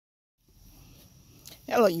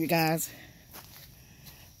Hello, you guys.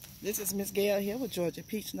 This is Miss Gail here with Georgia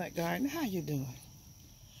Peachnut Garden. How you doing?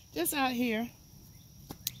 Just out here,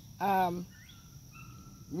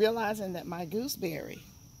 realizing that my gooseberry.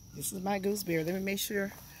 This is my gooseberry. Let me make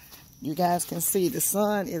sure you guys can see. The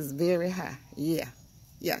sun is very high. Yeah.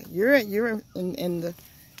 You're in the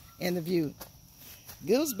view.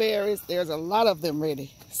 Gooseberries. There's a lot of them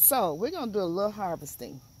ready. So we're gonna do a little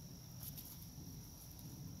harvesting.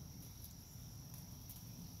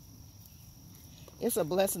 It's a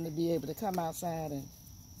blessing to be able to come outside and,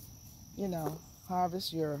 you know,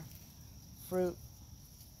 harvest your fruit.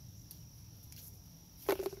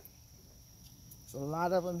 There's a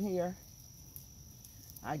lot of them here.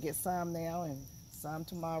 I get some now and some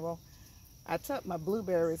tomorrow. I took my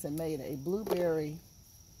blueberries and made a blueberry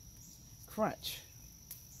crunch.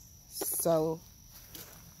 So,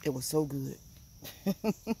 it was so good.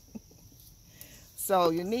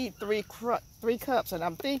 So, you need three cups, and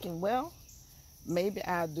I'm thinking, well, maybe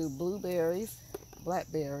I'll do blueberries,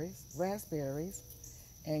 blackberries, raspberries,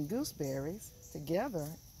 and gooseberries together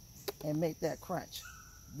and make that crunch.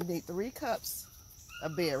 You need 3 cups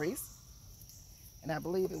of berries, and I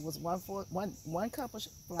believe it was one cup of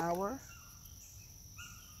flour.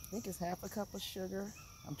 I think it's half a cup of sugar.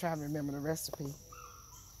 I'm trying to remember the recipe.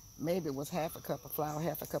 Maybe it was half a cup of flour,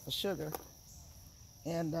 half a cup of sugar,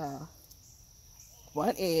 and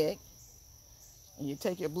 1 egg. And you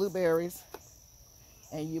take your blueberries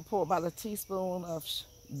and you pour about a teaspoon of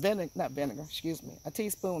a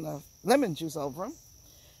teaspoon of lemon juice over them.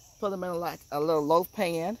 Put them in like a little loaf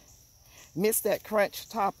pan. Mix that crunch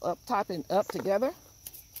topping up together,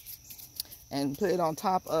 and put it on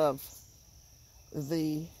top of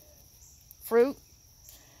the fruit.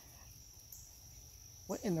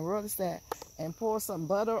 What in the world is that? And pour some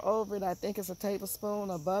butter over it. I think it's a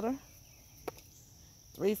tablespoon of butter.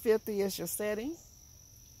 350 is your setting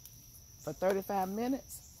for 35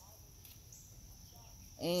 minutes.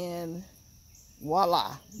 And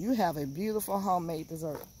voila, you have a beautiful homemade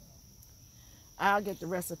dessert. I'll get the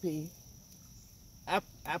recipe.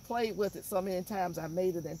 I played with it so many times I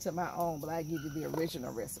made it into my own, but I give you the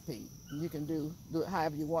original recipe. You can do it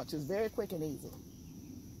however you want to. It's very quick and easy.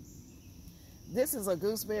 This is a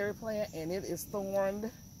gooseberry plant, and it is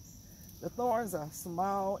thorned. The thorns are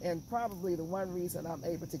small, and probably the one reason I'm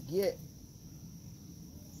able to get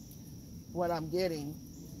what I'm getting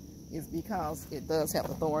is because it does have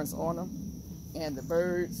the thorns on them, and the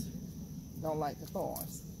birds don't like the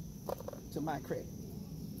thorns, to my credit.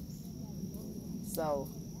 So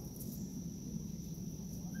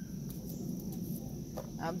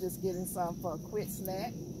I'm just getting some for a quick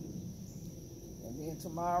snack, and then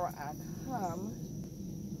tomorrow I come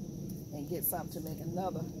and get something to make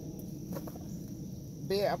another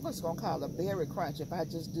berry. I'm just gonna call it a berry crunch. If I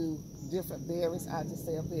just do different berries, I just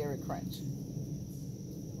say a berry crunch.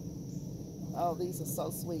 Oh, these are so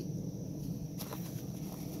sweet.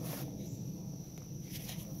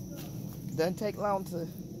 Doesn't take long to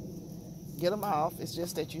get them off. It's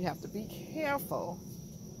just that you have to be careful.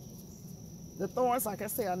 The thorns, like I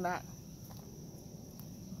say, are not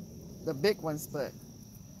the big ones, but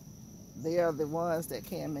they are the ones that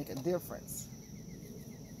can make a difference.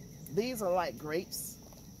 These are like grapes.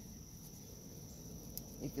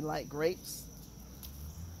 If you like grapes,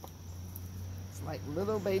 it's like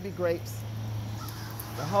little baby grapes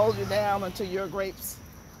to hold you down until your grapes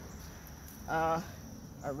are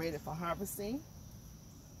ready for harvesting.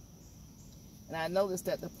 And I noticed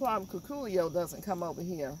that the plum cuculio doesn't come over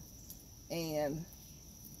here and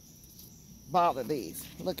bother these.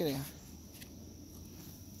 Look at him.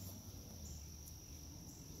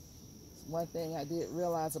 It's one thing I did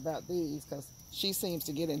realize about these, because she seems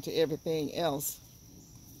to get into everything else.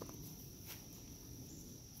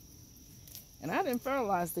 And I didn't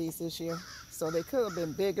fertilize these this year, so they could have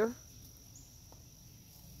been bigger.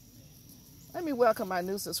 Let me welcome my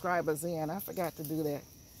new subscribers in. I forgot to do that.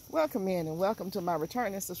 Welcome in, and welcome to my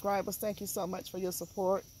returning subscribers. Thank you so much for your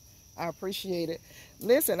support. I appreciate it.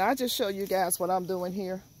 Listen, I just show you guys what I'm doing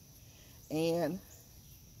here. And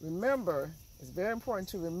remember, it's very important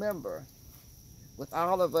to remember, with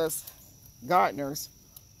all of us gardeners,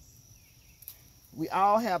 we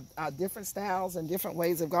all have our different styles and different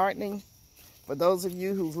ways of gardening. For those of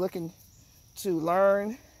you who's looking to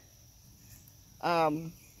learn,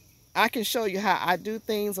 I can show you how I do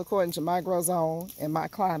things according to my grow zone and my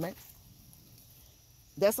climate.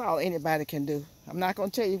 That's all anybody can do. I'm not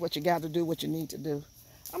going to tell you what you got to do, what you need to do.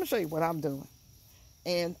 I'm going to show you what I'm doing.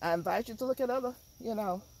 And I invite you to look at other,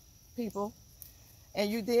 people. And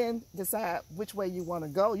you then decide which way you want to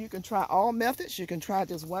go. You can try all methods. You can try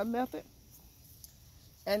just one method.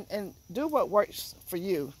 and do what works for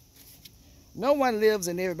you. No one lives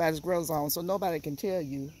in everybody's grow zone, so nobody can tell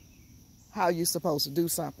you how you're supposed to do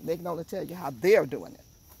something. They can only tell you how they're doing it.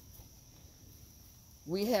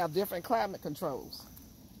 We have different climate controls.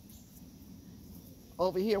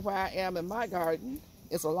 Over here where I am in my garden,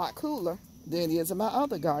 it's a lot cooler than it is in my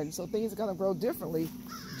other garden. So things are going to grow differently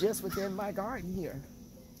just within my garden here.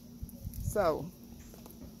 So,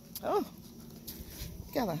 oh,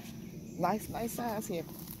 got a nice size here.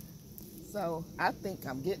 So I think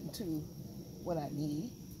I'm getting to what I need.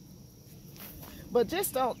 But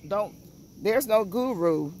just don't, there's no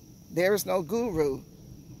guru. There's no guru.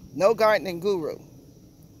 No gardening guru.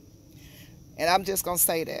 And I'm just going to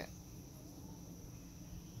say that.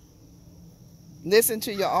 Listen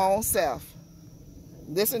to your own self.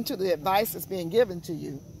 Listen to the advice that's being given to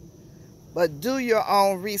you. But do your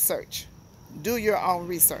own research. Do your own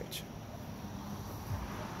research.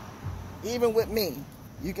 Even with me,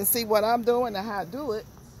 you can see what I'm doing and how I do it.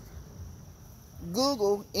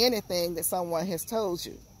 Google anything that someone has told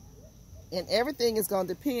you. And everything is going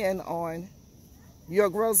to depend on your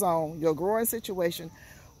grow zone, your growing situation,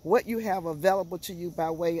 what you have available to you by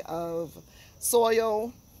way of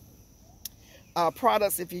soil,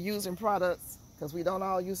 products if you're using products, because we don't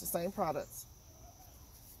all use the same products,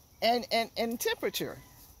 and temperature.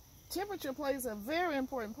 Temperature plays a very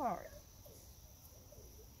important part.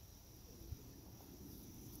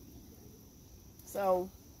 So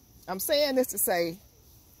I'm saying this to say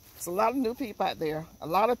there's a lot of new people out there, a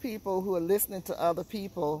lot of people who are listening to other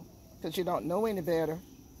people because you don't know any better.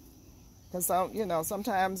 Because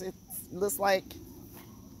sometimes it looks like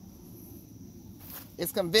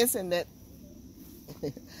it's convincing that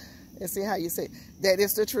let's see how you say it, that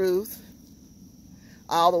it's the truth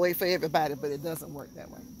all the way for everybody, but it doesn't work that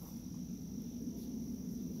way.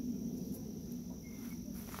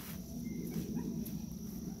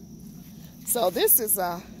 So this is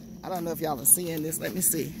I don't know if y'all are seeing this. Let me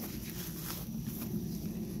see.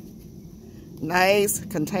 Nice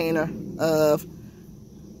container of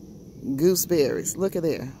gooseberries. Look at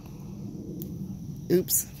there.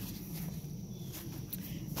 Oops.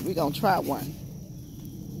 We're gonna try one.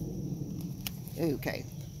 Okay.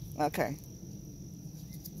 Okay.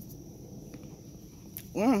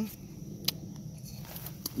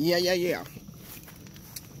 Yeah.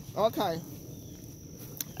 Okay.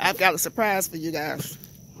 I've got a surprise for you guys.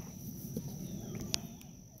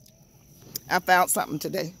 I found something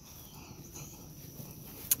today.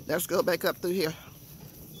 Let's go back up through here.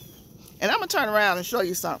 And I'm going to turn around and show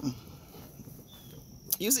you something.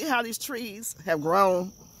 You see how these trees have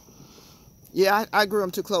grown? Yeah, I grew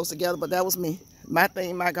them too close together, but that was me. My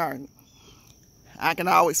thing, my garden. I can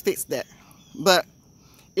always fix that. But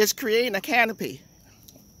it's creating a canopy.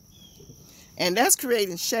 And that's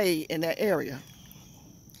creating shade in that area.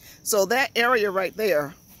 So that area right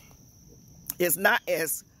there is not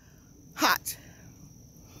as hot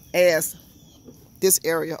as this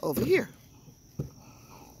area over here.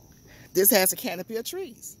 This has a canopy of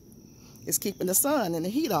trees. It's keeping the sun and the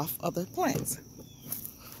heat off of the plants.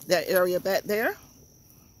 That area back there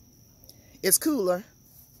is cooler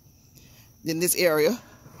than this area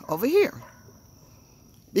over here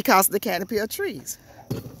because of the canopy of trees.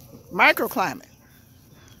 Microclimate.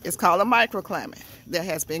 It's called a microclimate that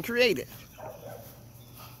has been created.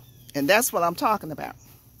 And that's what I'm talking about.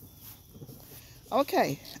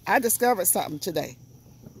 Okay, I discovered something today.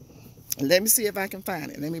 Let me see if I can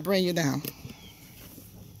find it. Let me bring you down.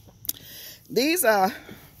 These are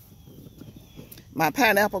my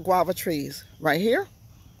pineapple guava trees right here.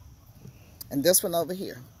 And this one over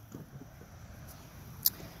here.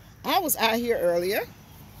 I was out here earlier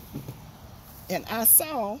and I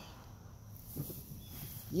saw,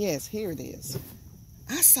 yes, here it is.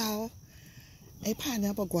 I saw a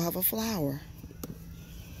pineapple guava flower.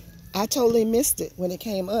 I totally missed it when it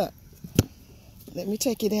came up. Let me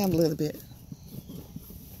take you down a little bit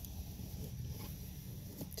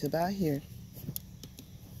to about here.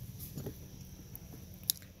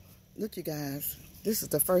 Look, you guys, this is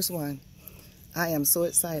the first one. I am so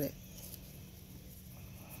excited.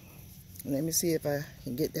 Let me see if I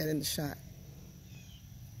can get that in the shot.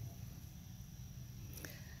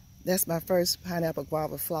 That's my first pineapple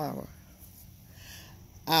guava flower.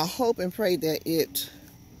 I hope and pray that it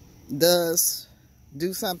does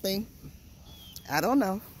do something. I don't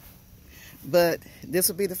know. But this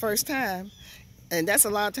will be the first time. And that's a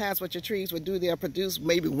lot of times what your trees would do. They'll produce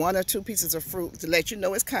maybe 1 or 2 pieces of fruit to let you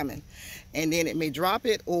know it's coming. And then it may drop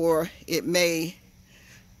it, or it may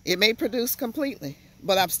produce completely.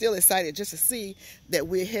 But I'm still excited just to see that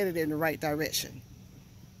we're headed in the right direction.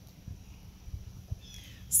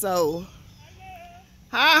 So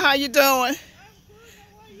Hi, how you doing?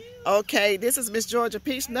 Okay, this is Miss Georgia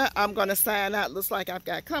Peachnut. I'm going to sign out. Looks like I've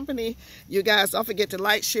got company. You guys don't forget to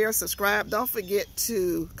like, share, subscribe. Don't forget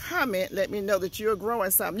to comment. Let me know that you're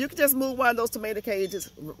growing something. You can just move one of those tomato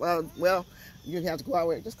cages. Well, you have to go out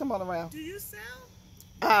with. Just come on around. Do you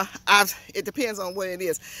sell? It depends on what it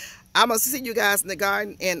is. I'm going to see you guys in the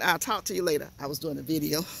garden, and I'll talk to you later. I was doing a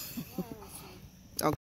video.